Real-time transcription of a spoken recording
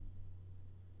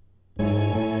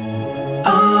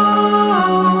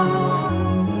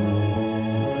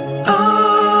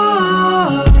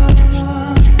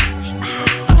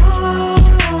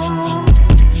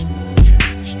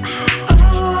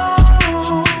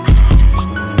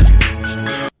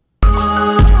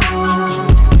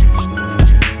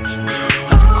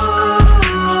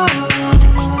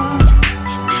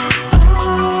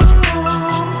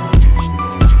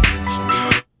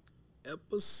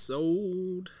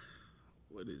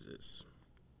what is this?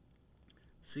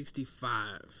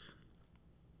 65.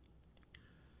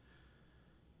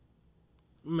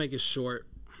 I'll make it short.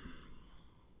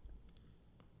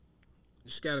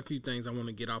 Just got a few things I want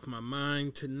to get off my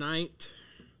mind tonight.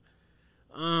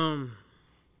 For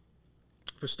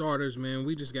starters, man,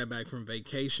 we just got back from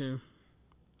vacation.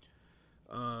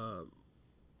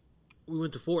 We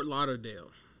went to Fort Lauderdale.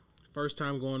 First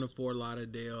time going to Fort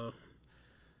Lauderdale.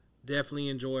 Definitely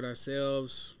enjoyed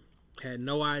ourselves. Had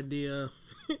no idea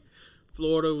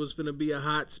Florida was going to be a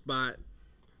hot spot.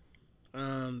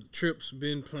 Trips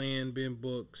been planned, been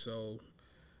booked, so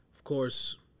of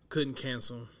course couldn't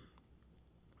cancel.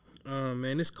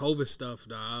 Man, this COVID stuff,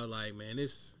 dog. Like, man,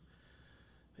 it's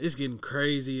getting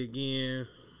crazy again.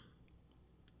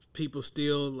 People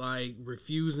still like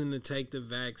refusing to take the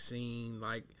vaccine.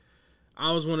 Like,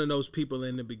 I was one of those people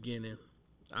in the beginning.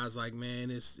 I was like,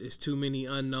 man, it's too many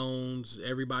unknowns.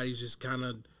 Everybody's just kind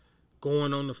of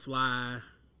going on the fly.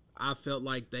 I felt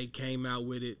like they came out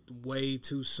with it way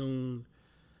too soon,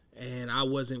 and I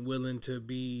wasn't willing to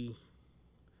be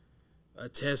a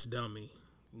test dummy.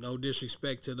 No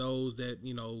disrespect to those that,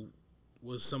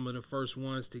 was some of the first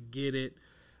ones to get it.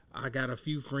 I got a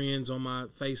few friends on my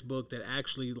Facebook that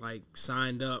actually like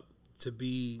signed up to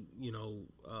be,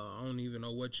 I don't even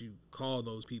know what you call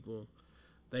those people.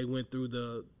 They went through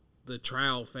the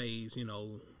trial phase,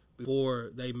 before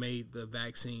they made the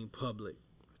vaccine public.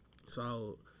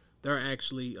 So they're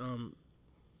actually,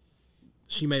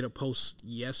 she made a post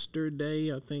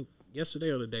yesterday, I think yesterday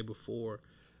or the day before,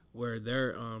 where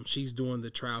she's doing the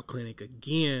trial clinic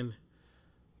again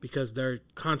because they're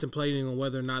contemplating on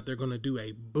whether or not they're going to do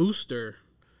a booster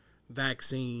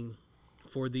vaccine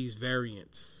for these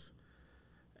variants.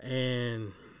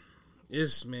 And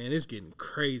it's getting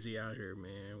crazy out here,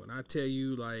 man. When I tell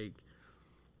you, like,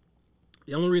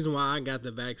 the only reason why I got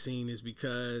the vaccine is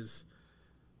because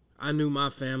I knew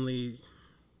my family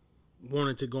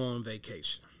wanted to go on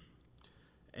vacation.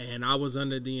 And I was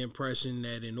under the impression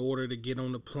that in order to get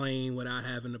on the plane without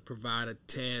having to provide a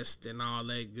test and all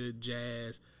that good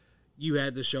jazz, you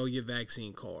had to show your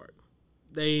vaccine card.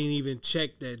 They didn't even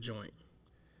check that joint.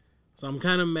 So I'm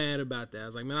kind of mad about that. I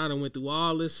was like, man, I done went through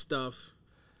all this stuff.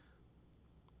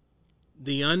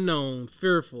 The unknown,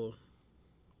 fearful,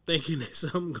 thinking that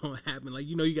something going to happen. Like,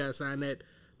 you got to sign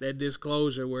that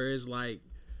disclosure where it's like,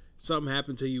 something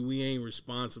happened to you, we ain't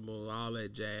responsible, all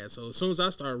that jazz. So as soon as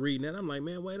I start reading that, I'm like,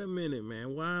 man, wait a minute,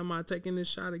 man. Why am I taking this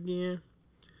shot again?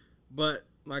 But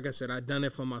like I said, I done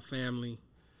it for my family.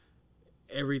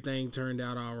 Everything turned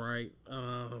out all right.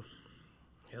 Hell,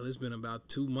 it's been about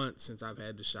 2 months since I've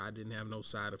had the shot. I didn't have no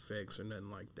side effects or nothing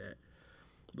like that.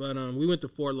 But we went to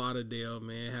Fort Lauderdale,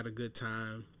 man. Had a good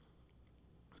time.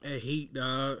 That heat,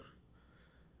 dog.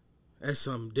 That's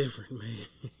something different,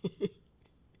 man.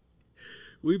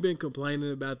 We've been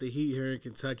complaining about the heat here in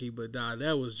Kentucky, but, dog,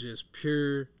 that was just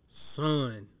pure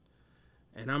sun.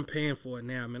 And I'm paying for it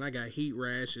now, man. I got heat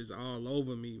rashes all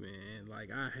over me, man.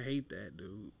 Like, I hate that,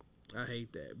 dude. I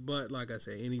hate that. But, like I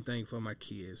said, anything for my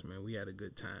kids, man. We had a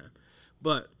good time.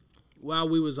 But while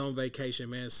we was on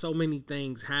vacation, man, so many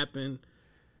things happened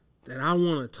that I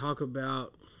want to talk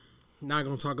about. Not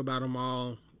going to talk about them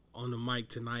all on the mic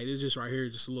tonight. It's just right here,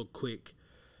 just a little quick.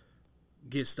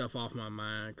 Get stuff off my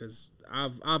mind, because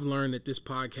I've learned that this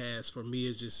podcast for me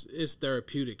is it's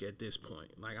therapeutic at this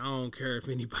point. Like, I don't care if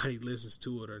anybody listens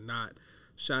to it or not.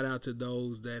 Shout out to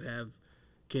those that have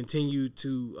continued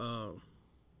to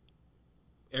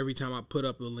every time I put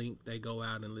up a link, they go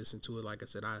out and listen to it. Like I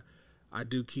said, I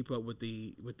do keep up with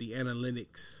the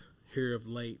analytics here of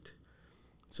late,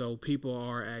 so people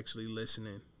are actually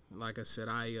listening. Like I said,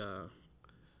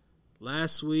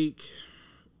 last week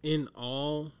in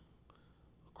all,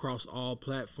 across all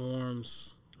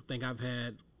platforms, I think I've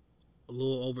had a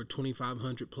little over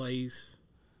 2,500 plays.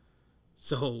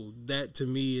 So that to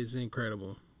me is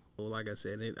incredible. Like I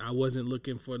said, I wasn't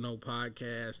looking for no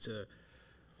podcast to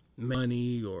make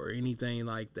money or anything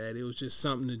like that. It was just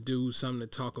something to do, something to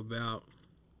talk about.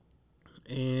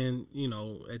 And,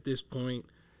 at this point,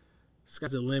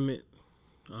 sky's the limit.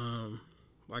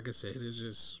 Like I said, it's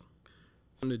just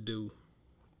something to do.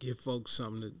 Give folks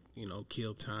something to,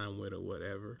 kill time with or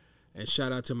whatever. And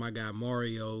shout out to my guy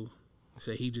Mario.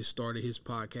 Said he just started his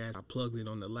podcast. I plugged it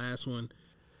on the last one.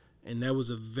 And that was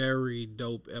a very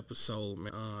dope episode,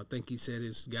 man. I think he said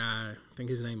his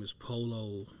name is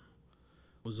Polo,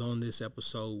 was on this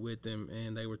episode with him.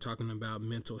 And they were talking about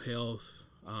mental health,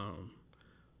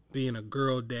 being a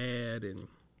girl dad, and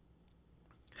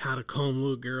how to comb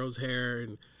little girls' hair.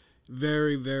 And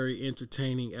very, very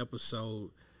entertaining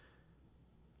episode.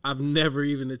 I've never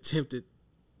even attempted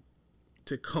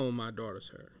to comb my daughter's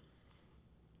hair.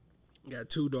 Got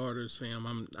 2 daughters,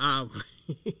 fam. I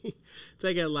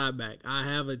take that lie back. I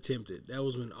have attempted. That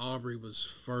was when Aubrey was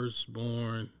first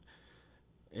born,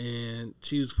 and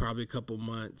she was probably a couple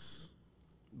months.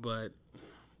 But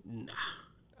nah,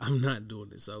 I'm not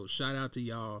doing it. So shout out to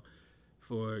y'all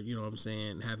for, you know what I'm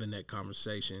saying, having that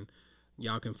conversation.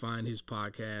 Y'all can find his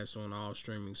podcast on all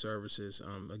streaming services.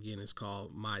 Again, it's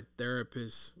called My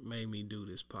Therapist Made Me Do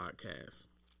This Podcast.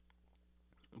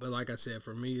 But like I said,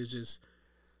 for me, it's just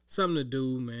something to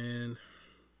do, man.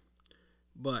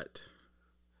 But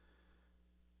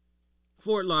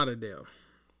Fort Lauderdale,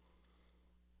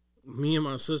 me and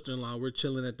my sister-in-law, we're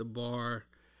chilling at the bar,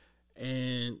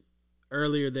 and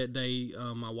earlier that day,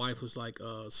 my wife was like,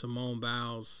 Simone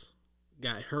Biles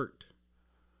got hurt.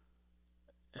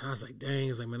 And I was like, dang,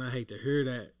 it's like, man, I hate to hear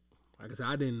that. Like I said,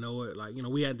 I didn't know it. Like, you know,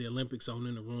 we had the Olympics on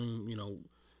in the room, you know,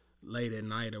 late at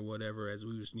night or whatever as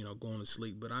we was, you know, going to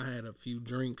sleep. But I had a few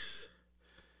drinks.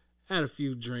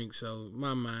 So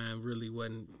my mind really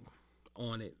wasn't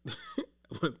on it. I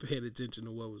wasn't paying attention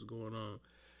to what was going on.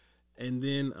 And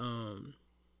then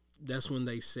that's when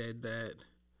they said that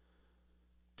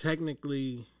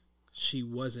technically she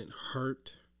wasn't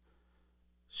hurt.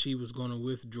 She was going to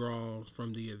withdraw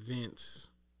from the events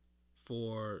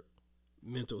for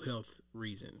mental health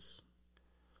reasons.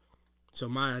 So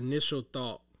my initial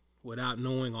thought, without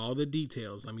knowing all the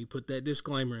details, let me put that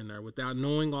disclaimer in there, without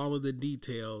knowing all of the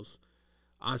details,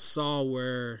 I saw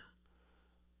where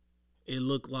it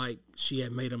looked like she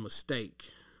had made a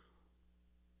mistake.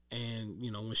 And,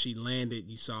 you know, when she landed,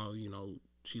 you saw, you know,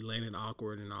 she landed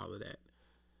awkward and all of that.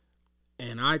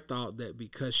 And I thought that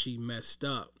because she messed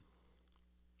up,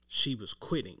 she was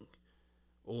quitting.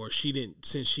 Or she didn't,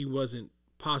 since she wasn't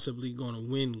possibly going to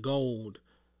win gold,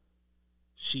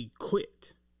 she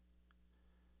quit.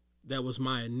 That was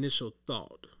my initial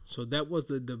thought. So that was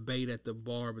the debate at the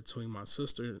bar between my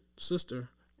sister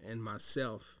and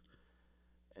myself.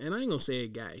 And I ain't gonna say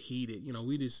it got heated. You know,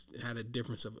 we just had a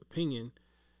difference of opinion.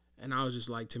 And I was just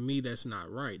like, to me, that's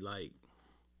not right. Like,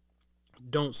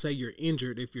 don't say you're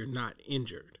injured if you're not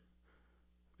injured.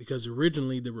 Because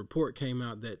originally the report came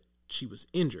out that she was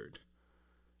injured.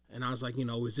 And I was like, you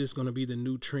know, is this going to be the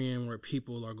new trend where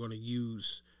people are going to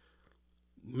use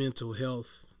mental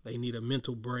health? They need a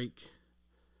mental break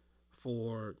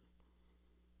for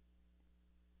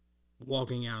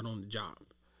walking out on the job.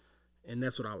 And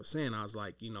that's what I was saying. I was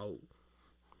like, you know,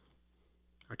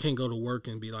 I can't go to work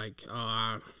and be like,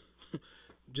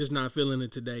 just not feeling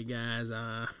it today, guys.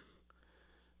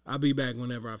 I'll be back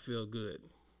whenever I feel good,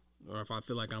 or if I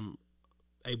feel like I'm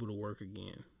able to work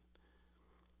again.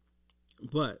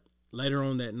 But later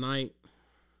on that night,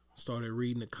 started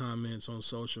reading the comments on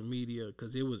social media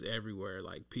because it was everywhere.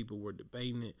 Like, people were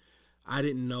debating it. I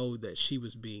didn't know that she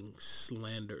was being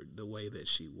slandered the way that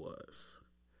she was.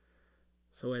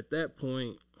 So at that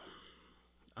point,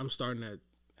 I'm starting to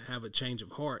have a change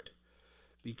of heart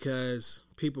because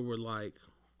people were like,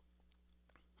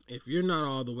 if you're not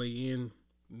all the way in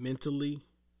mentally,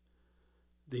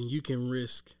 then you can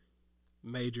risk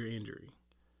major injury.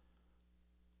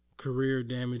 Career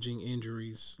damaging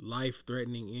injuries, life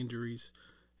threatening injuries.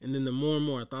 And then the more and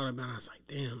more I thought about it, I was like,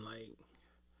 damn, like,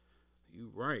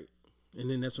 you right. And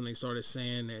then that's when they started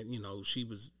saying that, you know, she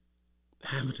was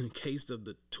having a case of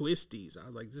the twisties. I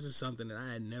was like, this is something that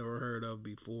I had never heard of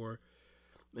before.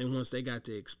 And once they got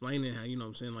to explaining how, you know what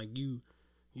I'm saying, like, you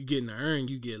get in the air and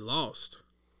you get lost.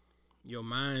 Your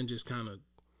mind just kind of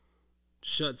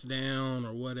shuts down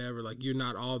or whatever. Like, you're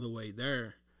not all the way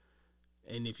there.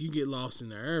 And if you get lost in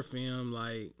the air, fam,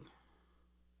 like,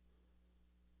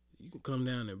 you can come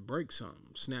down and break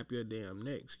something, snap your damn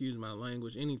neck, excuse my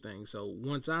language, anything. So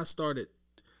once I started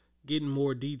getting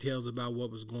more details about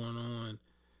what was going on,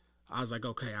 I was like,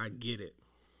 okay, I get it.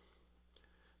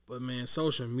 But man,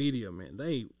 social media, man,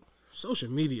 social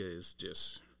media is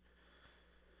just,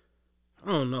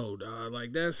 I don't know, dog.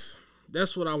 Like, that's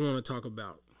what I want to talk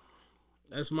about.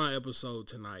 That's my episode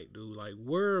tonight, dude. Like,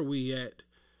 where are we at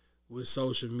with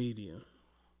social media?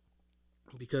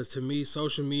 Because to me,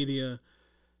 social media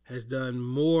has done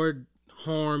more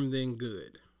harm than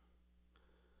good.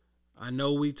 I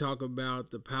know we talk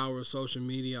about the power of social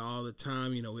media all the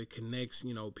time. You know, it connects,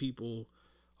 you know, people.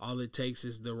 All it takes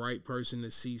is the right person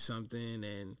to see something,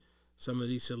 and some of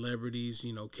these celebrities,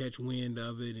 you know, catch wind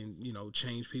of it and, you know,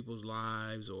 change people's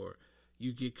lives, or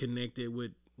you get connected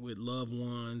with loved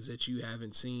ones that you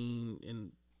haven't seen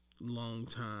in a long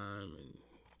time. And,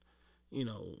 you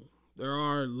know, there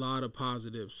are a lot of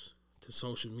positives to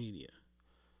social media.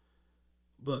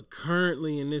 But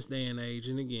currently in this day and age,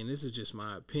 and again, this is just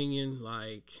my opinion,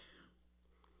 like,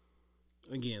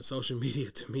 again, social media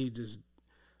to me just,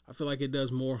 I feel like it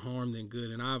does more harm than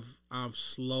good, and I've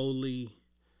slowly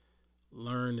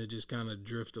learned to just kind of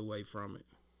drift away from it.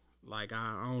 Like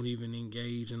I don't even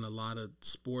engage in a lot of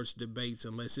sports debates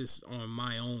unless it's on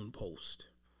my own post.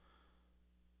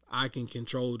 I can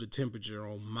control the temperature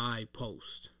on my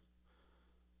post.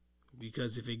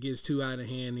 Because if it gets too out of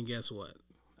hand, then guess what?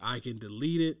 I can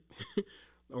delete it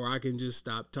or I can just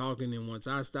stop talking. And once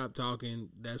I stop talking,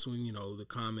 that's when, the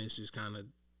comments just kind of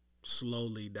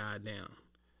slowly die down.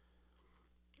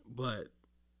 But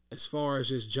as far as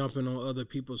just jumping on other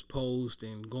people's posts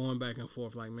and going back and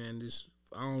forth, like, man,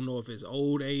 I don't know if it's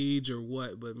old age or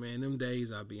what, but man, them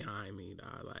days are behind me.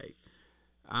 Like,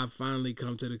 I've finally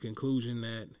come to the conclusion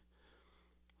that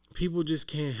people just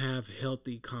can't have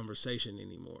healthy conversation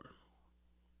anymore.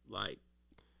 Like,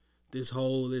 this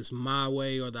my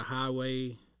way or the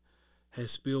highway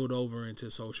has spilled over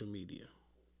into social media.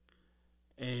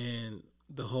 And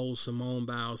the whole Simone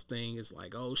Biles thing is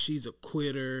like, oh, she's a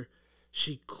quitter.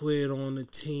 She quit on the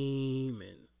team.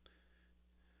 And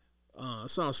I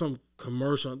saw some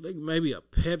commercial, I think maybe a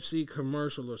Pepsi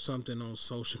commercial or something on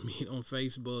social media, on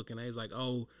Facebook. And they was like,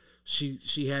 oh,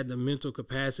 she had the mental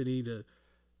capacity to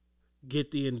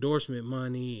get the endorsement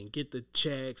money and get the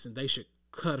checks, and they should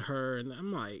cut her. And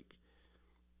I'm like,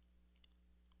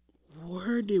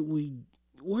 where did we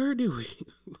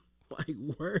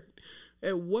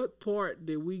at what part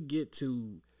did we get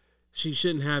to she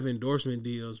shouldn't have endorsement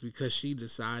deals because she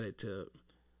decided to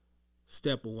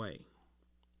step away?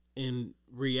 In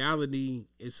reality,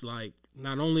 it's like,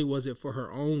 not only was it for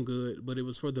her own good, but it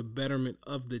was for the betterment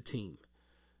of the team.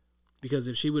 Because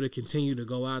if she would have continued to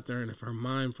go out there and if her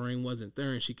mind frame wasn't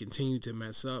there and she continued to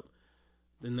mess up,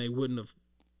 then they wouldn't have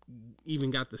even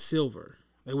got the silver.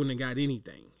 They wouldn't have got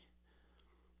anything.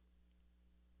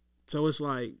 So it's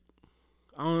like,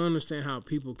 I don't understand how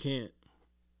people can't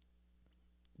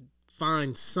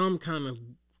find some kind of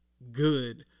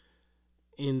good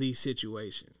in these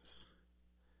situations.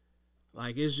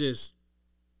 Like, it's just,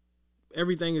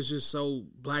 everything is just so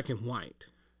black and white.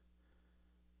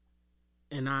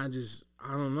 And I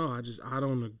don't know. I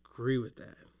don't agree with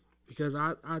that. Because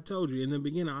I told you in the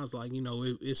beginning, I was like,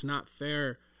 it's not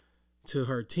fair to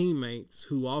her teammates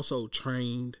who also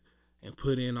trained and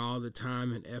put in all the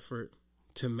time and effort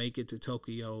to make it to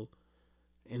Tokyo.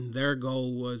 And their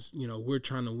goal was, we're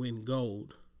trying to win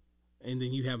gold. And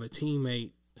then you have a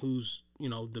teammate who's,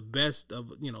 the best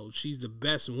of, she's the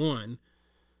best one.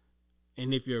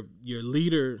 And if your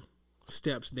leader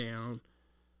steps down,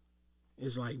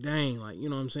 it's like, dang, like, you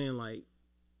know what I'm saying? Like,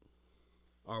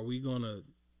 are we going to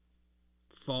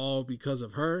fall because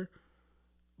of her?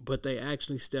 But they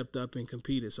actually stepped up and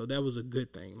competed. So that was a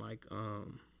good thing. Like,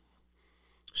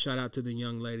 shout out to the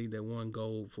young lady that won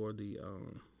gold for the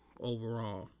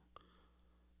overall.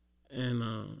 And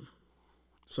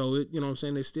so, you know what I'm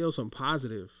saying? There's still some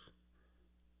positive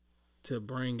to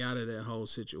bring out of that whole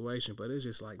situation. But it's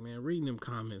just like, man, reading them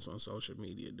comments on social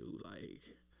media, dude, like,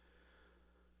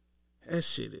 that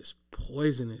shit is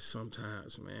poisonous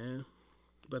sometimes, man.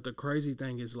 But the crazy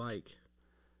thing is, like,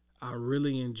 I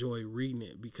really enjoy reading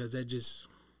it because that just,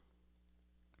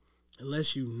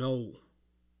 unless you know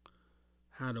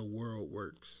how the world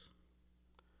works.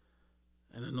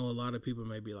 And I know a lot of people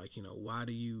may be like, why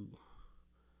do you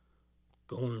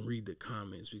go and read the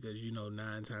comments? Because,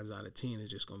 9 times out of 10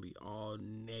 it's just going to be all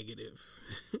negative,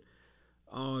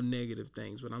 all negative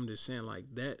things. But I'm just saying, like,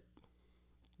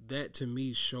 that to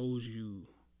me shows you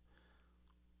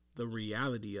the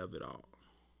reality of it all.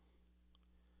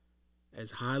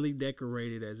 As highly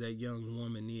decorated as that young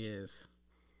woman is,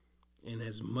 and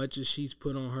as much as she's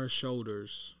put on her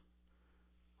shoulders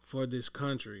for this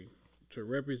country, to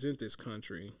represent this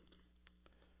country,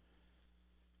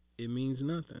 it means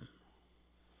nothing.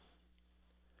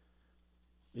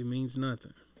 It means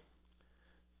nothing.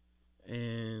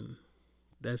 And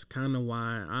that's kind of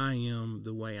why I am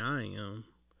the way I am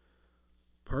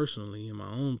personally in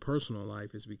my own personal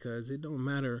life, is because it don't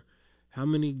matter how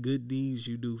many good deeds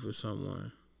you do for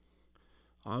someone.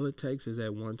 All it takes is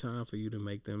that one time for you to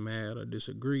make them mad or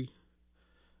disagree,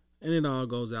 and it all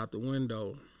goes out the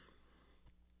window.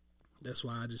 That's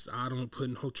why I don't put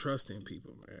no trust in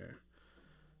people, man.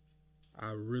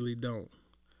 I really don't.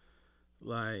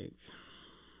 Like,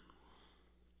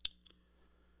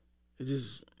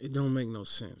 it don't make no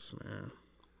sense, man.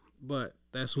 But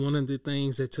that's one of the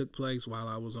things that took place while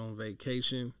I was on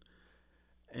vacation.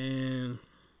 And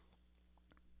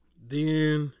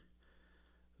then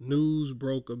news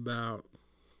broke about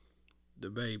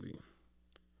the baby.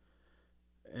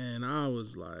 And I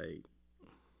was like,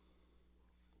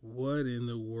 what in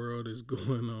the world is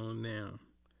going on now?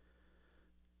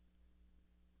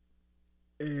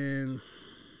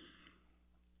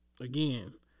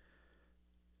 Again,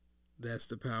 that's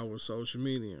the power of social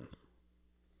media.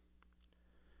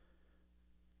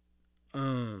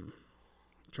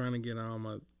 Trying to get all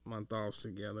my thoughts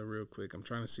together real quick. I'm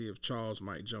trying to see if Charles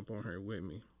might jump on here with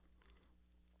me.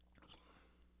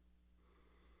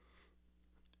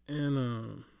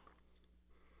 And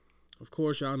of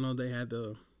course, y'all know they had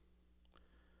the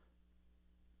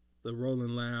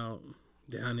Rolling Loud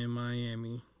down in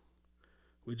Miami,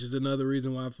 which is another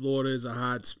reason why Florida is a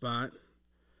hot spot.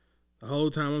 The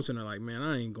whole time I'm sitting there like, man,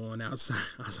 I ain't going outside.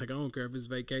 I was like, I don't care if it's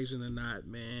vacation or not,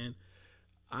 man.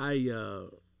 I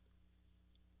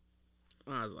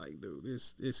was like, dude,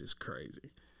 this is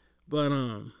crazy. But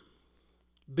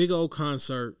big old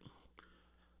concert.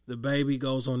 The baby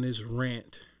goes on this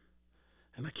rant.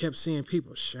 And I kept seeing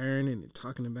people sharing it and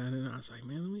talking about it. And I was like,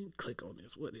 man, let me click on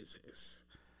this. What is this?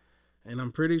 And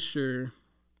I'm pretty sure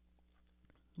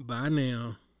by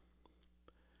now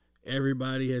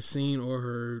everybody has seen or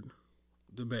heard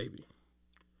the baby.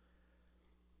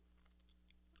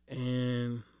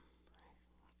 And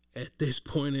at this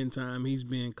point in time, he's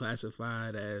being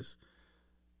classified as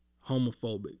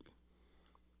homophobic.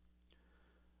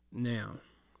 Now,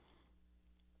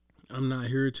 I'm not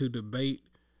here to debate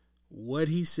what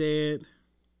he said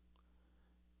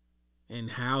and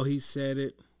how he said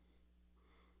it.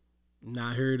 I'm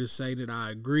not here to say that I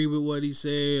agree with what he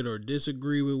said or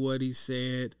disagree with what he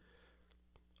said.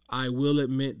 I will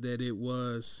admit that it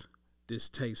was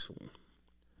distasteful.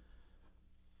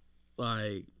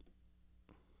 Like,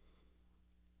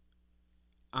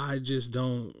 I just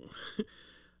don't,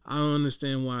 I don't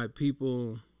understand why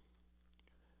people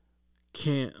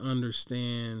can't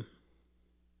understand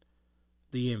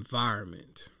the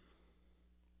environment.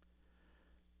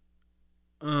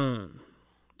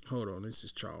 Hold on, this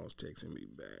is Charles texting me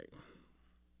back.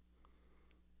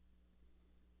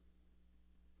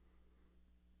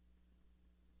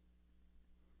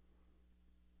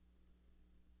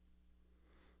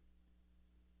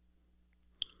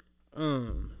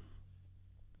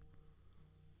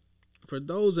 For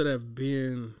those that have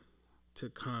been to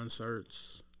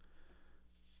concerts,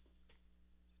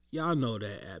 y'all know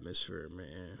that atmosphere,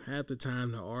 man. Half the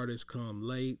time the artists come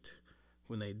late.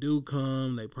 When they do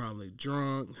come, they probably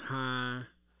drunk, high,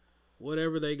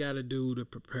 whatever they got to do to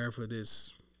prepare for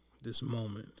this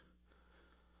moment.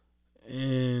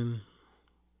 And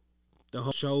the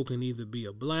whole show can either be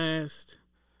a blast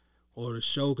or the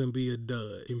show can be a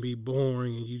dud. It can be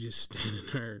boring and you just standing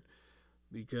there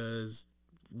because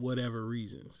whatever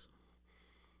reasons.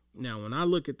 Now, when I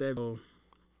look at that,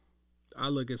 I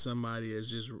look at somebody as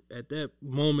just at that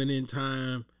moment in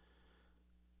time,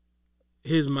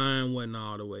 his mind wasn't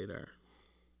all the way there.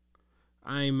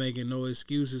 I ain't making no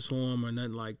excuses for him or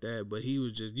nothing like that, but he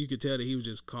was just, you could tell that he was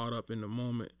just caught up in the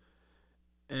moment.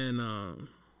 And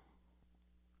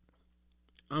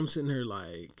I'm sitting here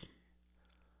like,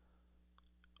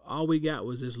 all we got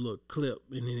was this little clip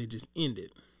and then it just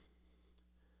ended.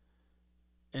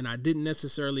 And I didn't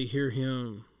necessarily hear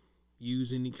him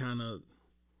use any kind of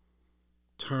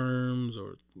terms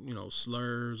or,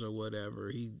 slurs or whatever.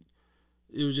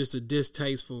 It was just a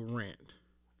distasteful rant.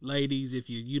 Ladies, if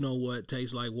you know what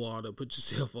tastes like water, put your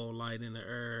cell phone light in the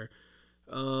air.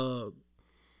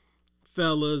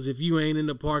 Fellas, if you ain't in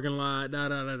the parking lot,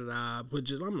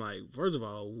 I'm like, first of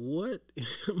all, what?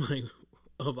 I'm like,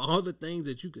 of all the things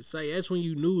that you could say, that's when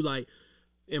you knew, like,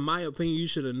 in my opinion, you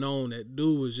should have known that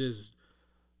dude was just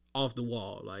off the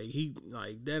wall. Like,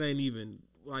 that ain't even,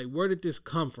 like, where did this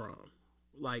come from?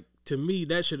 Like, to me,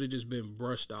 that should have just been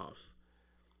brushed off.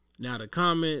 Now, the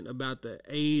comment about the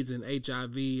AIDS and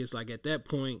HIV, it's like at that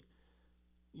point,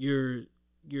 you're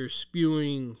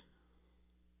spewing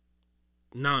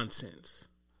nonsense.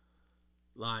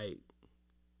 Like,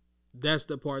 that's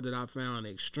the part that I found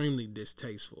extremely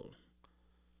distasteful.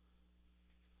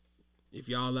 If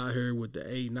y'all out here with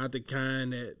the AIDS, not the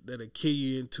kind that'll kill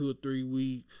you in 2 or 3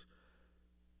 weeks,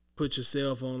 put your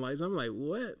cell phone lights. I'm like,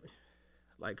 what?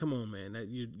 Like, come on, man. That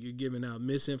you're giving out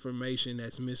misinformation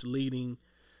that's misleading.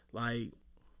 Like,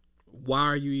 why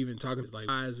are you even talking? Like,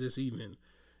 why is this even?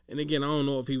 And again, I don't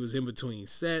know if he was in between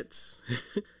sets.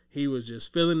 He was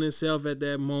just feeling himself at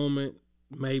that moment,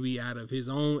 maybe out of his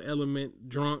own element,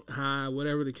 drunk, high,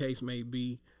 whatever the case may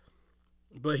be.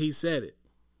 But he said it.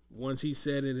 Once he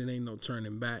said it, it ain't no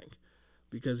turning back.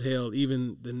 Because, hell,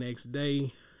 even the next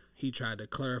day, he tried to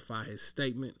clarify his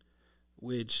statement,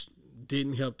 which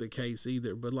didn't help the case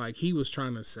either. But, like, he was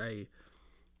trying to say,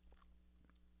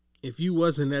 if you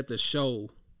wasn't at the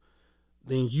show,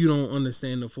 then you don't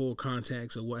understand the full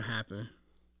context of what happened.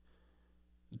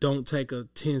 Don't take a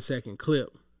 10-second clip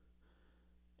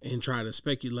and try to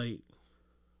speculate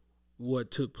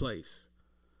what took place.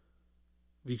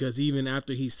 Because even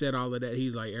after he said all of that,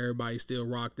 he's like, everybody still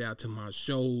rocked out to my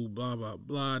show, blah, blah,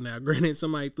 blah. Now, granted,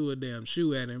 somebody threw a damn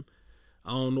shoe at him.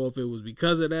 I don't know if it was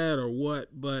because of that or what,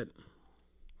 but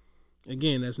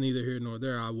again, that's neither here nor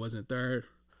there. I wasn't there.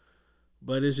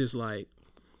 But it's just like,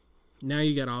 now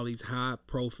you got all these high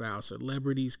profile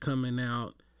celebrities coming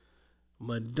out.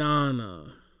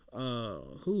 Madonna,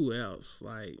 who else?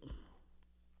 Like,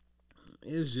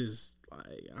 it's just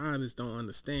like, I just don't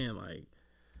understand. Like,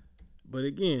 but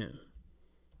again,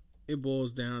 it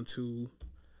boils down to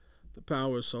the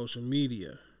power of social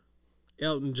media.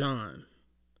 Elton John.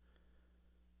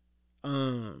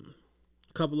 A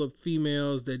couple of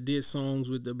females that did songs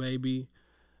with the baby,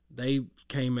 they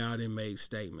came out and made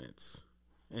statements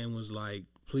and was like,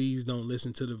 please don't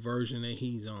listen to the version that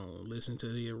he's on. Listen to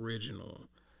the original.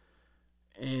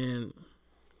 And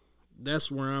that's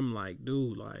where I'm like,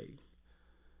 dude, like,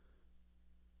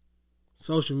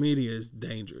 social media is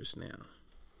dangerous now.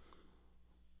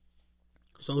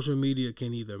 Social media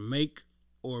can either make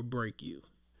or break you.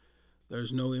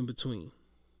 There's no in between.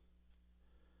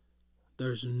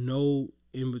 There's no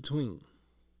in between.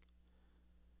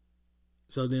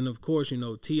 So then, of course, you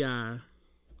know, T.I.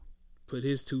 put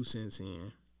his 2 cents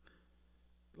in.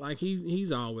 Like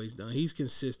he's always done. He's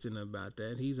consistent about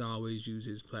that. He's always used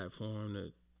his platform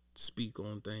to speak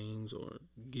on things or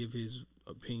give his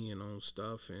opinion on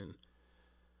stuff. And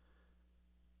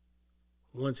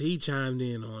once he chimed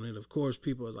in on it, of course,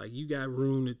 people was like, you got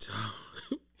room to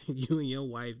talk. You and your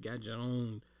wife got your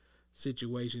own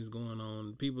situations going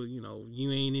on. People, you know,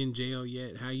 you ain't in jail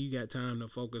yet. How you got time to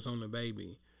focus on the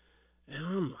baby? And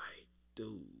I'm like,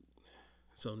 dude.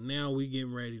 So now we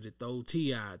getting ready to throw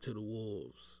T.I. to the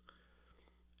wolves.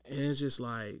 And it's just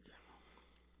like,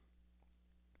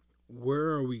 where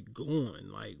are we going?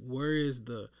 Like, where is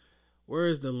the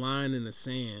line in the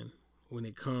sand when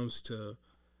it comes to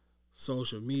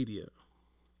social media?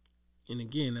 And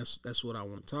again, that's what I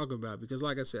want to talk about, because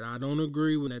like I said, I don't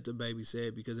agree with what the baby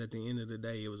said, because at the end of the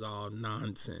day, it was all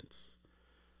nonsense.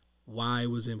 Why it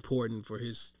was important for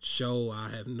his show, I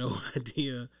have no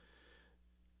idea.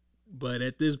 But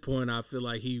at this point, I feel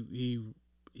like he's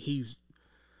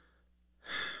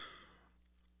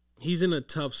in a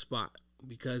tough spot,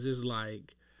 because it's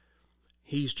like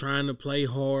he's trying to play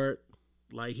hard,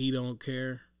 like he don't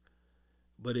care.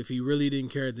 But if he really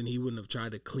didn't care, then he wouldn't have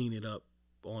tried to clean it up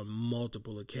on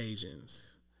multiple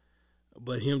occasions.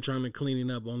 But him trying to clean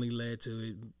it up only led to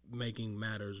it making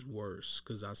matters worse,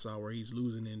 because I saw where he's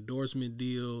losing endorsement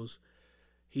deals.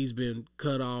 He's been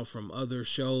cut off from other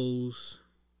shows.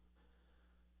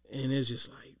 And it's just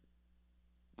like,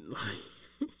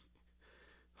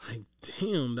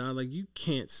 damn, dog, like, you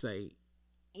can't say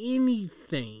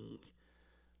anything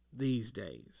these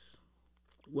days.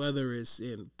 Whether it's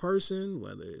in person,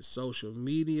 whether it's social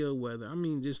media,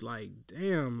 just like,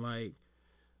 damn, like,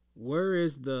 where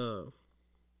is the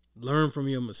learn from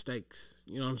your mistakes?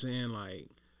 You know what I'm saying? Like,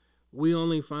 we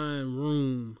only find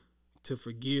room to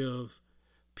forgive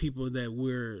people that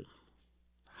we're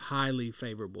highly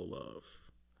favorable of.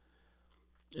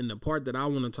 And the part that I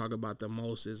want to talk about the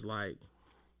most is, like,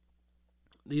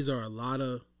 these are a lot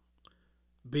of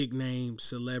big name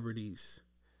celebrities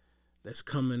that's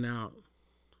coming out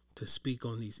to speak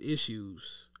on these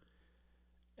issues.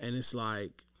 And it's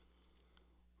like,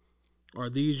 are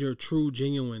these your true,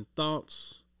 genuine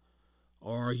thoughts?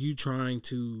 Or are you trying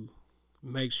to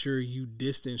make sure you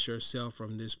distance yourself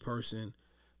from this person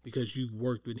because you've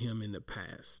worked with him in the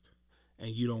past and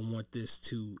you don't want this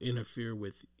to interfere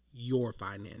with your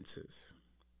finances?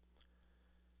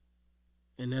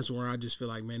 And that's where I just feel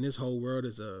like, man, this whole world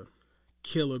is a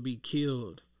kill or be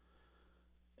killed.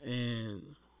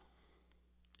 And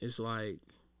it's like,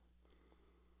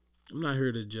 I'm not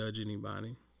here to judge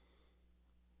anybody,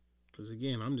 because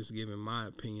again, I'm just giving my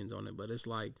opinions on it. But it's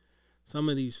like, some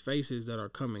of these faces that are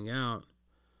coming out,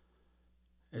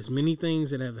 as many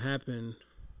things that have happened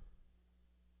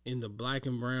in the black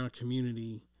and brown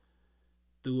community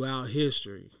throughout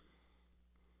history,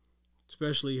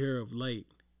 especially here of late,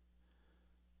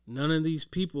 none of these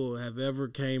people have ever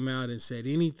came out and said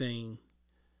anything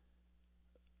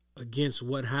against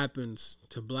what happens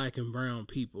to black and brown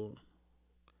people.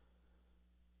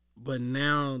 But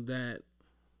now that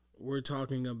we're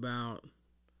talking about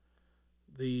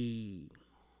I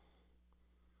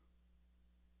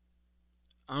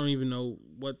don't even know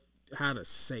how to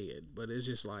say it, but it's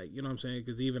just like, you know what I'm saying?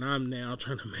 Because even I'm now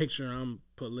trying to make sure I'm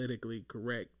politically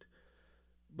correct.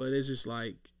 But it's just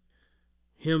like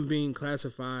him being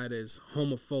classified as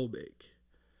homophobic,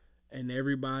 and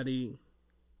everybody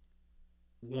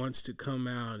wants to come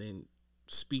out and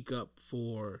speak up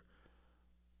for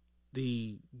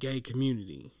the gay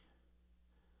community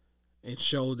and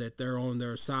show that they're on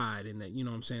their side and that, you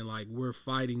know what I'm saying, like, we're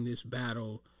fighting this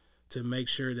battle to make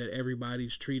sure that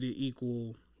everybody's treated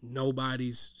equal.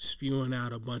 Nobody's spewing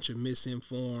out a bunch of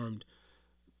misinformed,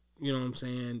 you know what I'm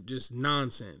saying, just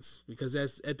nonsense. Because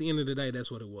that's, at the end of the day,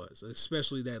 that's what it was.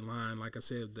 Especially that line, like I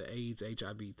said, the AIDS,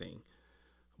 HIV thing.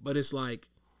 But it's like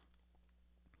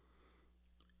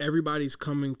everybody's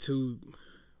coming to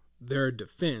their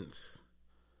defense,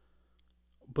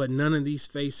 but none of these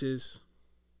faces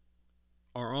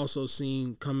are also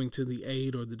seen coming to the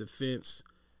aid or the defense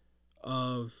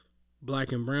of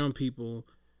black and brown people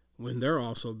when they're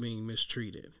also being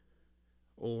mistreated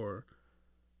or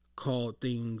called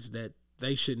things that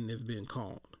they shouldn't have been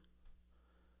called.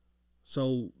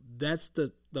 So that's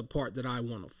the part that I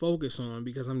want to focus on,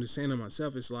 because I'm just saying to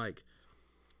myself, it's like,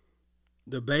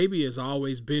 the baby has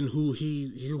always been who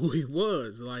he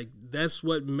was. Like, that's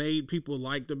what made people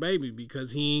like the baby,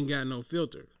 because he ain't got no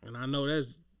filter. And I know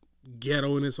that's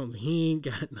ghetto and it's something. He ain't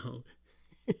got no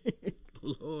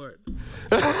Lord.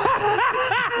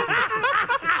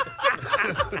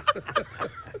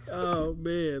 Oh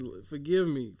man, forgive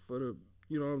me for the,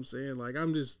 you know what I'm saying? Like, I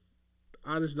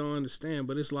just don't understand.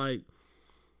 But it's like,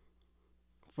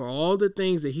 for all the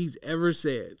things that he's ever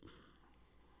said,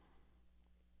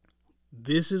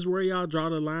 this is where y'all draw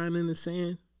the line in the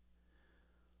sand.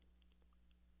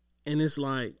 And it's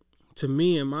like, to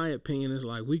me, in my opinion, it's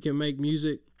like, we can make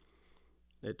music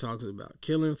that talks about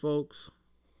killing folks,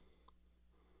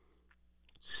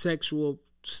 sexual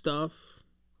stuff,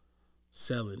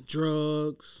 selling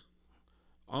drugs,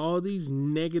 all these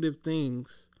negative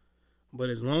things. But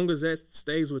as long as that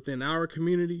stays within our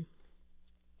community,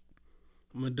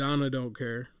 Madonna don't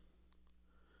care.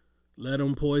 Let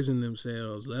them poison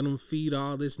themselves. Let them feed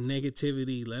all this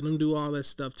negativity. Let them do all that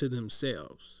stuff to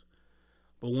themselves.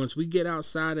 But once we get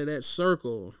outside of that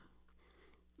circle,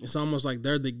 it's almost like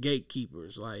they're the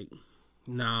gatekeepers. Like,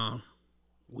 nah,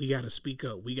 we got to speak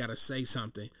up. We got to say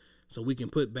something so we can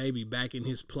put baby back in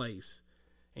his place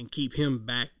and keep him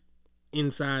back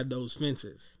inside those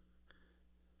fences.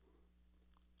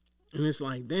 And it's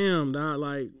like, damn, dog,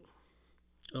 like,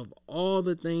 of all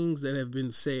the things that have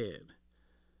been said,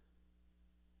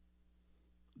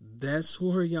 that's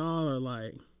where y'all are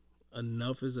like,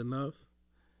 enough is enough.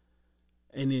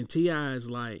 And then T.I. is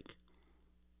like,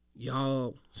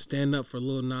 y'all stand up for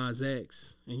Lil Nas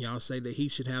X and y'all say that he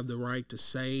should have the right to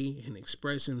say and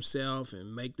express himself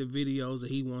and make the videos that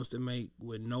he wants to make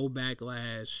with no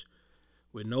backlash,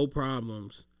 with no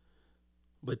problems.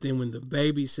 But then when the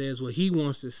baby says what he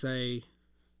wants to say,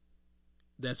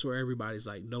 that's where everybody's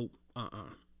like, nope,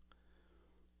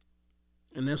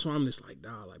 And that's why I'm just like,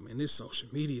 dog, like, man, this social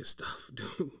media stuff,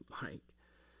 dude, like,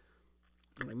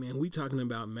 man, we talking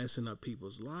about messing up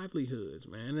people's livelihoods,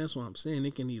 man. That's what I'm saying.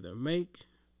 It can either make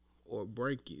or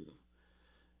break you.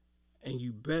 And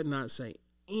you better not say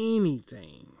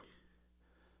anything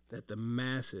that the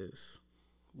masses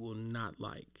will not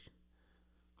like,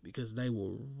 because they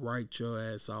will write your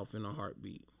ass off in a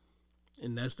heartbeat.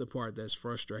 And that's the part that's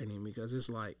frustrating, because it's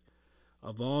like,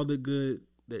 of all the good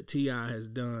that T.I. has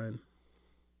done,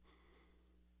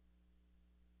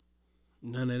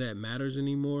 none of that matters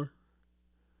anymore.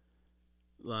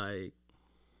 Like,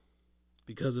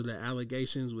 because of the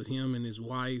allegations with him and his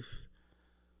wife,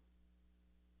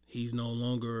 he's no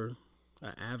longer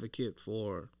an advocate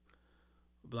for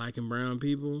black and brown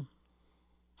people.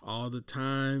 All the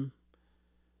time,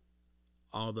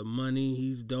 all the money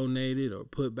he's donated or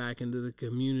put back into the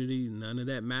community, none of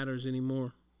that matters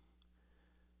anymore.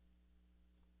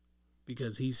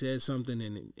 Because he said something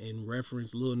in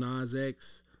reference Lil Nas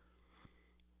X,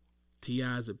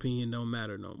 T.I.'s opinion don't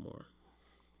matter no more.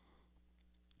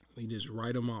 We just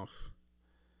write him off.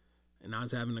 And I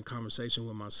was having a conversation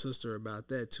with my sister about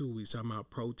that too. We was talking about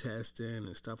protesting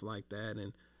and stuff like that.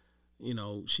 And, you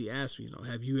know, she asked me, you know,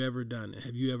 have you ever done it?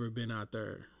 Have you ever been out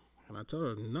there? And I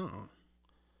told her, no.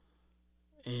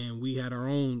 And we had our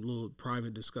own little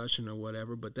private discussion or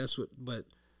whatever. But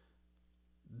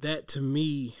that to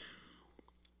me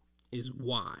is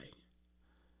why.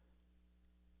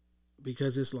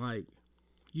 Because it's like,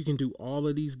 you can do all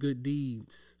of these good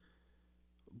deeds,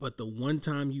 but the one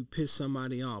time you piss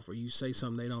somebody off or you say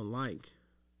something they don't like,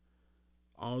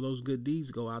 all those good deeds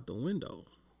go out the window.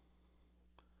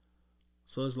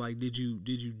 So it's like, did you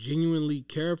genuinely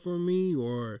care for me,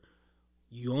 or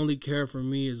you only care for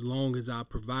me as long as I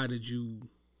provided you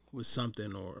with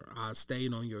something or I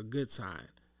stayed on your good side?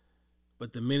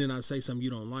 But the minute I say something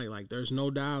you don't like, there's no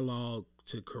dialogue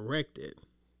to correct it.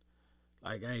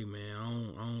 Like, hey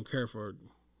man, I don't care for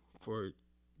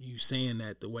you saying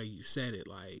that the way you said it.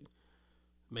 Like,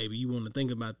 maybe you want to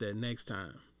think about that next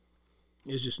time.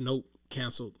 It's just nope,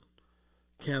 canceled.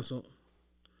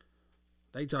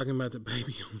 They talking about the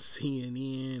baby on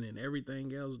CNN and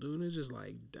everything else, dude. It's just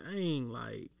like, dang,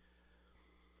 like,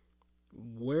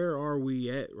 where are we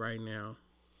at right now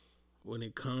when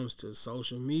it comes to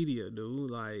social media,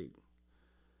 dude? Like,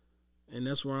 and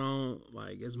that's where I don't,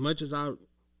 like, as much as I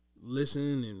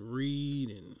listen and read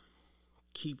and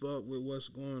keep up with what's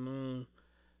going on,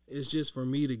 it's just for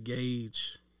me to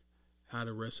gauge how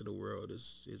the rest of the world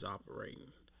is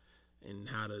operating and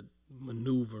how to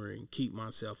maneuver and keep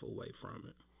myself away from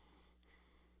it.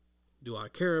 Do I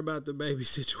care about the baby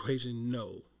situation?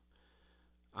 No.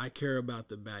 I care about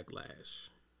the backlash.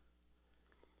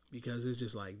 Because it's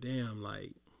just like, damn,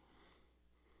 like,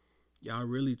 y'all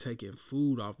really taking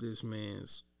food off this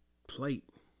man's plate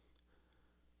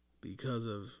because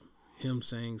of him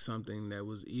saying something that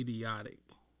was idiotic.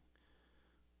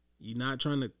 You're not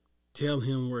trying to tell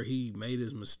him where he made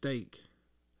his mistake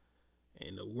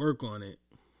and to work on it.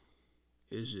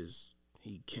 It's just,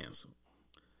 he canceled.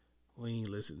 We ain't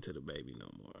listen to the baby no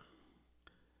more.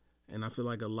 And I feel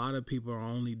like a lot of people are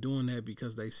only doing that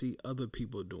because they see other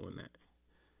people doing that.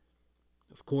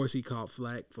 Of course, he caught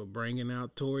flack for bringing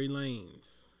out Tory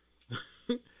Lanez.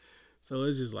 So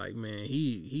it's just like, man,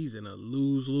 he's in a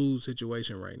lose-lose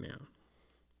situation right now.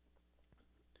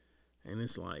 And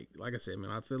it's like I said,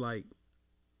 man, I feel like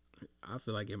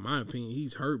in my opinion,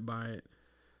 he's hurt by it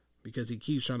because he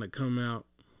keeps trying to come out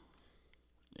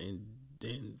and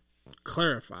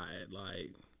clarify it.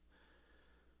 Like,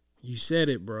 you said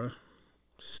it, bro.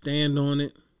 Stand on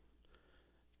it.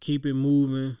 Keep it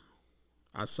moving.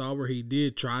 I saw where he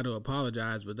did try to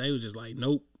apologize, but they was just like,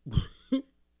 nope.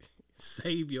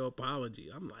 Save your apology.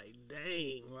 I'm like,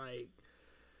 dang, like,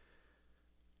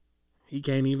 he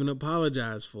can't even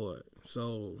apologize for it.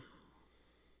 So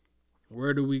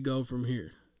where do we go from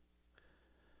here?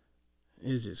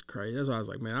 It's just crazy. That's why I was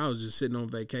like, man, I was just sitting on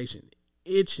vacation,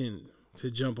 itching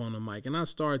to jump on the mic. And I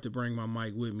started to bring my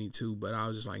mic with me too, but I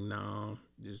was just like, no,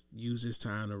 just use this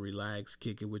time to relax,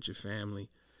 kick it with your family.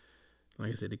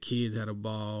 Like I said, the kids had a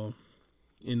ball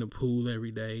in the pool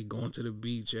every day, going to the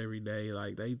beach every day.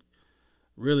 Like,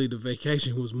 really, the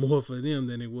vacation was more for them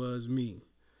than it was me.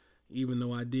 Even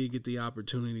though I did get the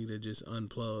opportunity to just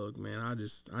unplug, man,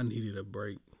 I needed a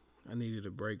break. I needed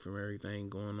a break from everything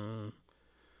going on.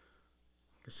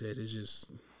 Like I said, it's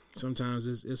just, sometimes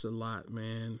it's a lot,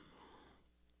 man.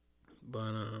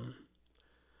 But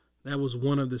that was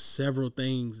one of the several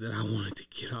things that I wanted to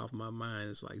get off my mind.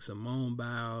 It's like Simone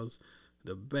Biles,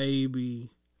 the baby,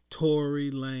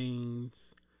 Tory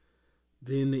Lanez.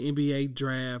 Then the NBA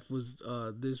draft was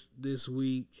this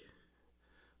week.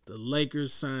 The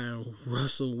Lakers signed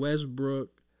Russell Westbrook.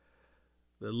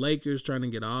 The Lakers trying to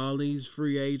get all these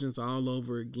free agents all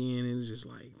over again. And it's just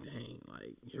like, dang,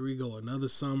 like, here we go. Another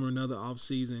summer, another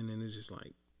offseason. And it's just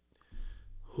like,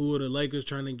 who are the Lakers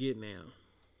trying to get now?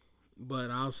 But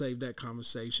I'll save that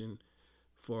conversation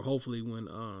for hopefully when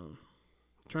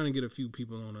trying to get a few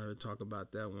people on there to talk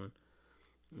about that one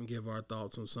and give our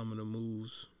thoughts on some of the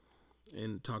moves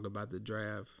and talk about the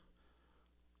draft.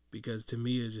 Because to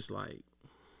me, it's just like,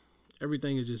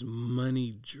 everything is just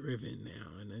money driven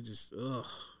now. And it just,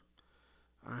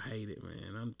 I hate it,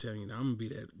 man. I'm telling you, I'm going to be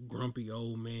that grumpy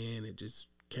old man that just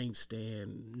can't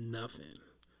stand nothing.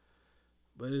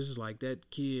 But it's just like that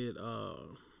kid,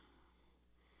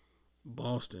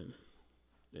 Boston,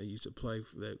 that used to play,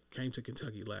 that came to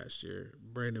Kentucky last year,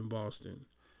 Brandon Boston.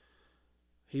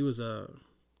 He was a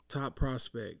top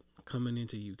prospect coming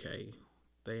into UK.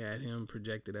 They had him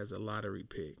projected as a lottery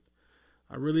pick.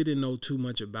 I really didn't know too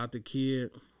much about the kid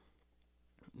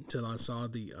until I saw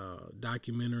the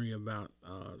documentary about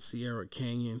Sierra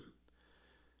Canyon,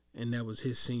 and that was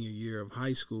his senior year of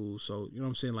high school. So, you know what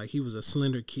I'm saying? Like, he was a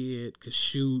slender kid, could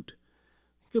shoot,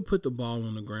 could put the ball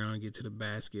on the ground and get to the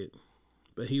basket,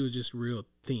 but he was just real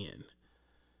thin.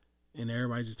 And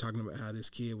everybody's just talking about how this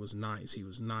kid was nice. He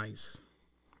was nice.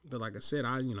 But like I said,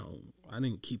 I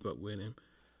didn't keep up with him.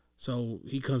 So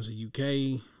he comes to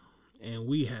UK, and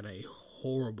we had a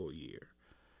horrible year.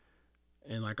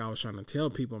 And like I was trying to tell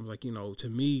people, I'm like, to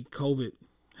me, COVID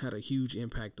had a huge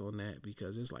impact on that,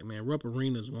 because it's like, man, Rupp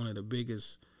Arena is one of the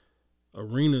biggest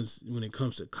arenas when it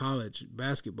comes to college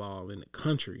basketball in the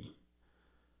country.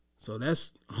 So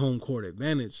that's home court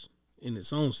advantage in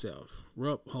its own self.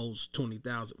 Rupp holds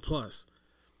 20,000 plus.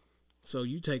 So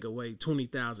you take away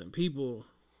 20,000 people,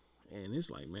 and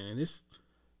it's like, man, it's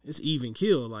even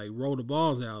kill. Like, roll the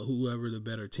balls out. Whoever the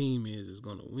better team is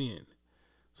going to win.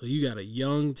 So you got a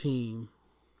young team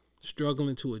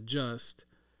struggling to adjust,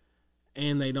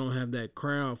 and they don't have that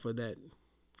crowd for that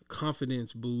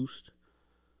confidence boost.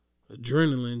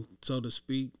 adrenaline, so to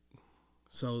speak.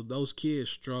 So those kids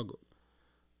struggled.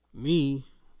 Me,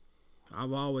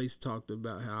 I've always talked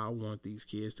about how I want these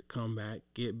kids to come back,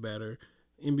 get better.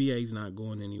 NBA's not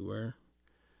going anywhere.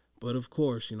 But of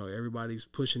course, everybody's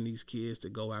pushing these kids to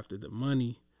go after the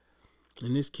money.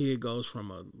 And this kid goes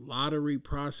from a lottery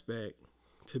prospect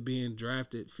to being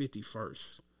drafted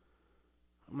 51st.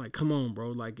 I'm like, come on, bro.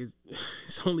 Like,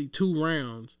 it's only 2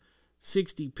 rounds,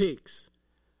 60 picks.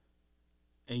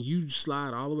 And you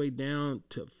slide all the way down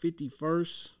to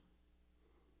 51st?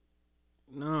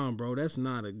 Nah, bro, that's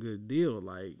not a good deal.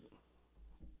 Like,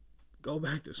 go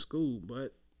back to school,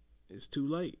 but it's too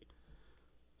late.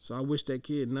 So I wish that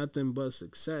kid nothing but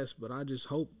success, but I just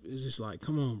hope it's just like,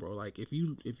 come on, bro. Like, if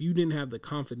you didn't have the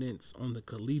confidence on the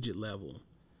collegiate level,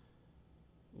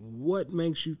 what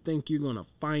makes you think you're going to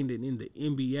find it in the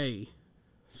NBA,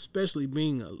 especially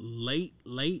being a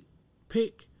late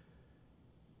pick?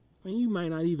 I mean, you might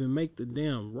not even make the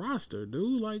damn roster,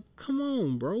 dude. Like, come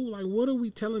on, bro. Like, what are we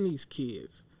telling these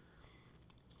kids?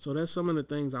 So that's some of the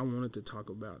things I wanted to talk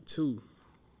about, too.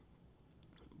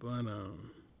 But,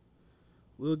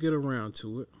 we'll get around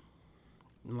to it.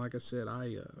 And like I said,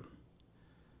 I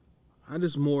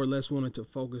just more or less wanted to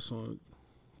focus on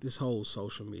this whole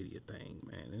social media thing,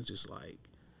 man. It's just like,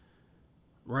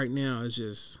 right now, it's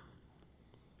just,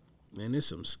 man, it's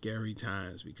some scary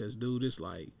times because, dude, it's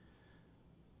like,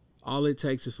 all it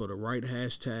takes is for the right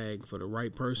hashtag, for the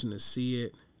right person to see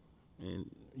it, and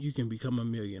you can become a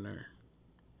millionaire.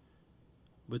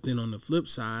 But then on the flip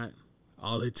side,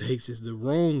 all it takes is the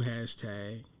wrong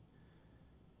hashtag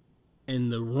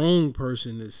and the wrong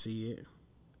person to see it,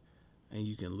 and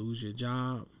you can lose your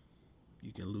job,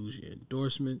 you can lose your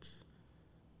endorsements,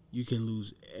 you can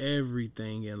lose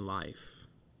everything in life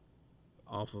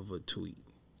off of a tweet,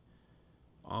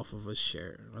 off of a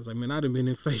share. I was like, man, I'd have been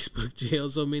in Facebook jail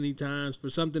so many times for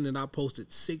something that I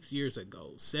posted 6 years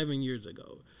ago, 7 years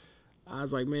ago. I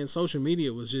was like, man, social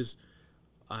media was just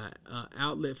an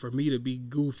outlet for me to be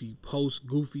goofy, post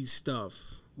goofy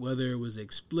stuff, whether it was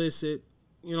explicit.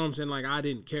 You know what I'm saying? Like, I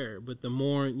didn't care. But the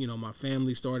more, my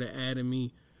family started adding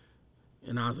me,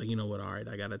 and I was like, you know what? All right,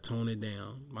 I got to tone it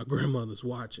down. My grandmother's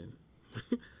watching.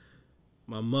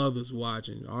 My mother's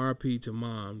watching. RP to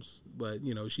moms. But,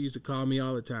 she used to call me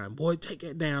all the time. Boy, take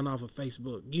that down off of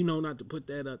Facebook. You know not to put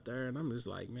that up there. And I'm just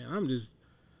like, man, I'm just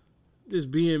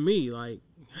being me. Like,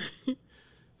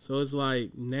 so it's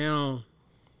like now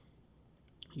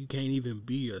you can't even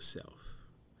be yourself.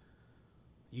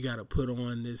 You got to put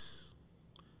on this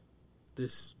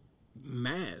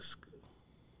mask,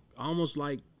 almost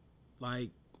like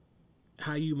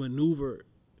how you maneuver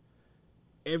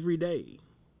every day.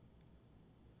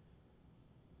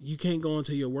 You can't go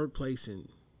into your workplace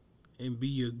and be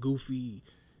your goofy,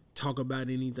 talk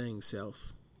about anything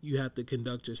self. You have to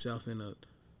conduct yourself in a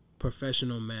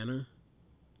professional manner.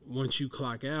 Once you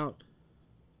clock out,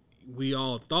 we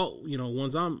all thought,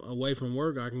 once I'm away from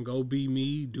work, I can go be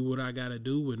me, do what I got to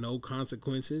do with no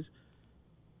consequences.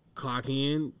 Clock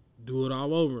in, do it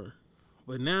all over.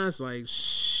 But now it's like,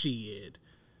 shit.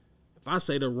 If I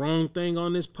say the wrong thing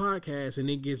on this podcast and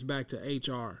it gets back to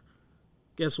HR,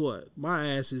 guess what? My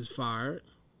ass is fired.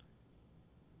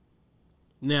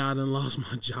 Now I done lost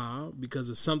my job because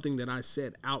of something that I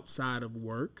said outside of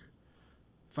work.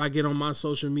 If I get on my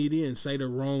social media and say the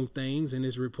wrong things and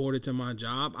it's reported to my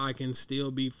job, I can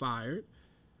still be fired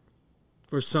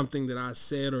for something that I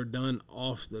said or done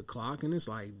off the clock. And it's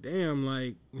like, damn,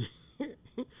 like,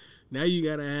 now you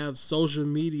got to have social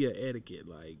media etiquette.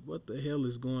 Like, what the hell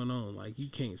is going on? Like, you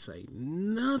can't say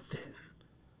nothing.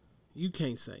 You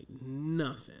can't say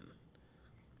nothing.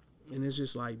 And it's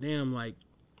just like, damn, like,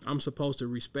 I'm supposed to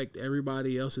respect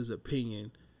everybody else's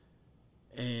opinion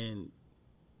and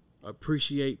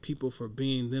appreciate people for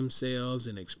being themselves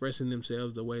and expressing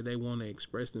themselves the way they want to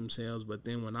express themselves. But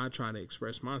then when I try to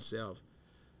express myself,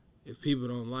 if people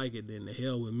don't like it, then the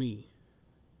hell with me.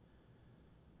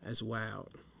 That's wild.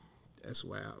 That's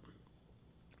wild.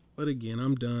 But again,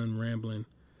 I'm done rambling.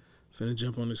 Finna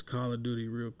jump on this Call of Duty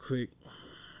real quick.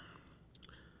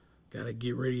 Gotta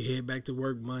get ready to head back to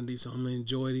work Monday, so I'm gonna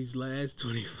enjoy these last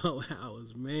 24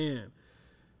 hours. Man.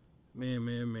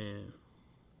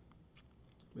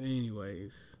 But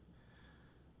anyways,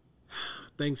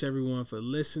 thanks everyone for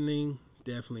listening.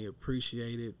 Definitely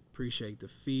appreciate it. Appreciate the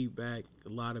feedback. A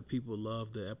lot of people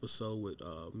loved the episode with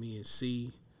me and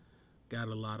C. Got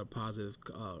a lot of positive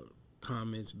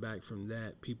comments back from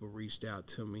that. People reached out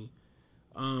to me.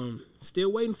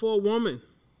 Still waiting for a woman.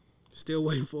 Still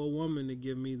waiting for a woman to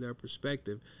give me their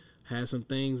perspective. Had some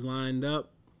things lined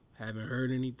up. Haven't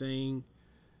heard anything.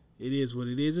 it is what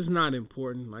it is. It's not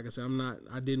important. Like I said,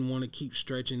 I didn't want to keep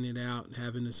stretching it out and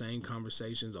having the same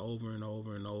conversations over and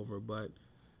over and over. But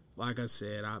like I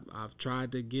said, I've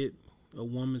tried to get a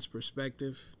woman's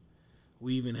perspective.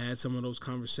 We even had some of those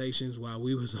conversations while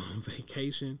we was on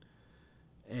vacation.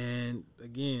 And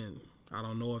again, I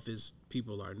don't know if it's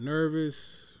people are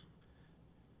nervous.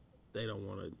 They don't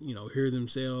want to, hear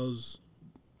themselves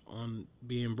on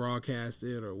being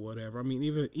broadcasted or whatever. I mean,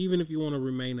 even if you want to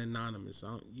remain anonymous,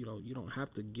 you don't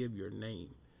have to give your name.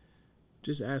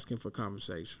 Just asking for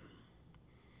conversation.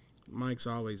 Mic's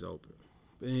always open.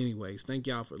 But anyways, thank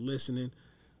y'all for listening.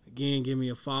 Again, give me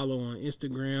a follow on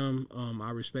Instagram.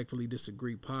 I Respectfully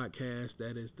Disagree podcast.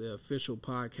 That is the official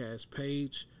podcast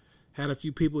page. Had a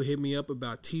few people hit me up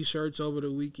about t-shirts over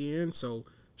the weekend, so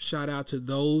shout out to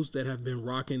those that have been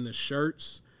rocking the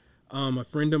shirts. A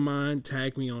friend of mine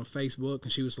tagged me on Facebook,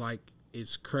 and she was like,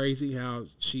 it's crazy how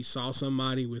she saw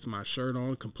somebody with my shirt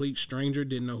on, complete stranger,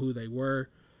 didn't know who they were,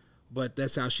 but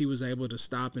that's how she was able to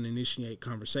stop and initiate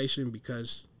conversation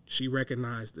because she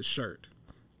recognized the shirt.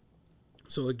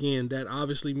 So again, that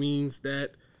obviously means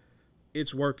that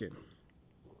it's working.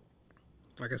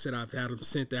 Like I said, I've had them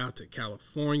sent out to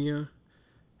California,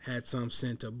 had some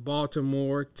sent to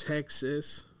Baltimore,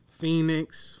 Texas,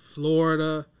 Phoenix,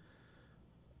 Florida,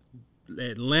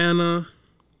 Atlanta.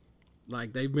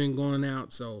 Like, they've been going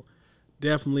out, so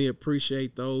definitely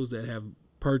appreciate those that have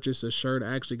purchased a shirt.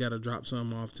 I actually got to drop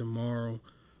some off tomorrow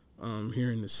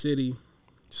here in the city,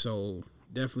 so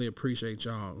definitely appreciate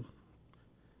y'all.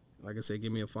 Like I said,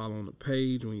 give me a follow on the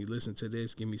page. When you listen to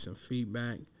this, give me some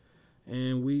feedback,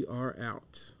 and we are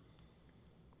out.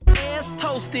 Ass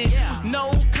toasted,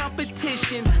 no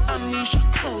competition. Amnesia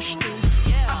coasting.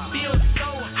 I feel so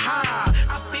high,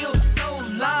 I feel so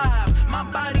live. My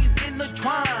body's in the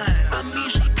twine.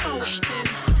 Amnesia coasting.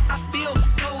 I feel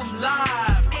so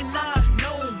live, and I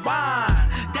know why.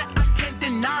 That I can't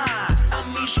deny.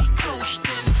 Amnesia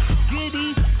coasting.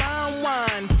 Goody, fine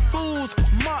wine, fools,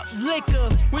 malt liquor.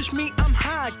 Wish me I'm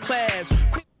high class.